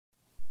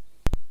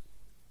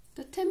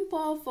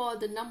tempo for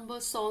the number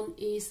song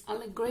is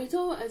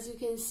allegretto, as you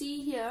can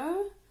see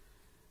here,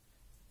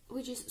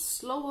 which is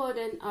slower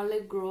than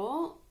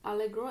allegro.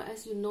 Allegro,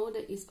 as you know,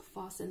 that is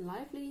fast and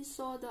lively,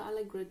 so the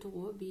allegretto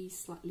will be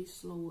slightly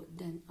slower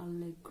than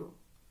allegro.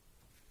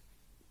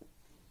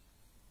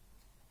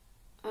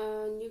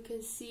 And you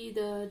can see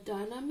the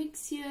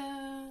dynamics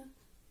here.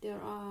 There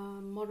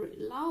are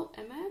moderate loud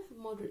MF,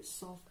 moderate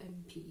soft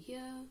MP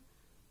here.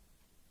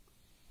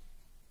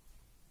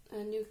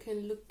 And you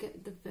can look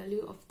at the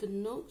value of the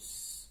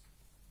notes.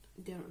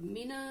 There are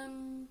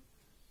minimum,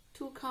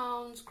 2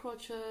 counts,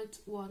 crotchet,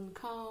 1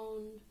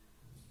 count.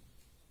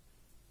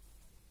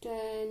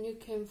 Then you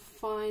can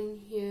find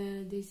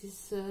here, this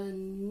is a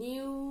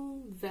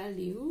new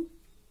value.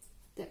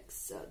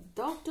 That's a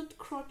dotted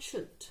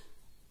crotchet.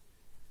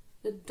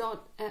 The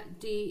dot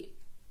at the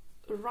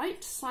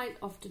right side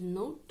of the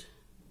note,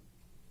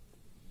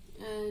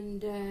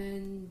 and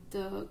then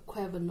the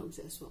quaver notes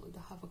as well, the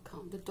half a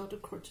count. The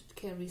dotted crotchet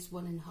carries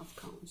 1.5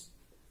 counts.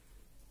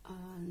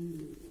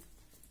 And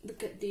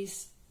look at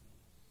this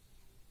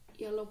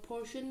yellow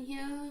portion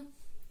here,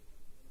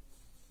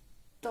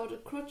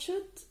 dotted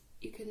crochet.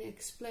 You can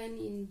explain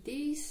in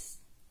this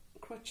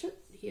crochet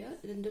here,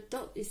 and the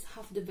dot is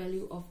half the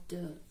value of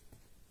the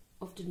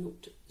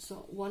note,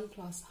 so 1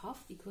 plus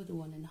half equal to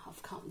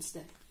 1.5 counts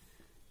there.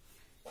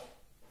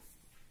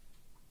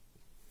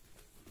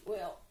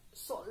 Well,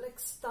 so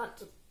let's start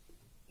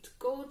to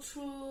go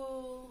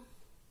through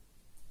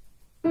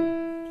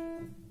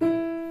 2,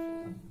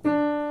 3, 4.